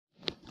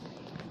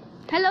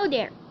Hello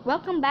there,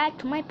 welcome back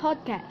to my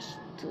podcast.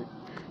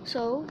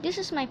 So, this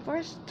is my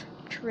first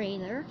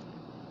trailer.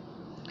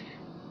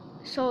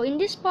 So, in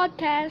this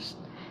podcast,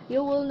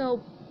 you will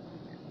know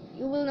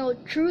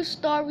true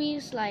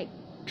stories like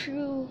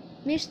true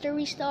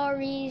mystery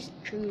stories,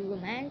 true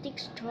romantic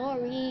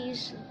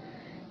stories.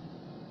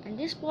 And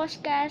this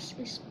podcast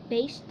is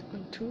based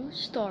on true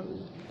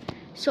story.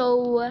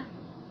 So,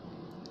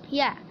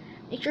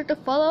 make sure to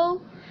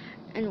follow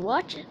and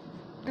watch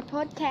the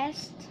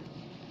podcast.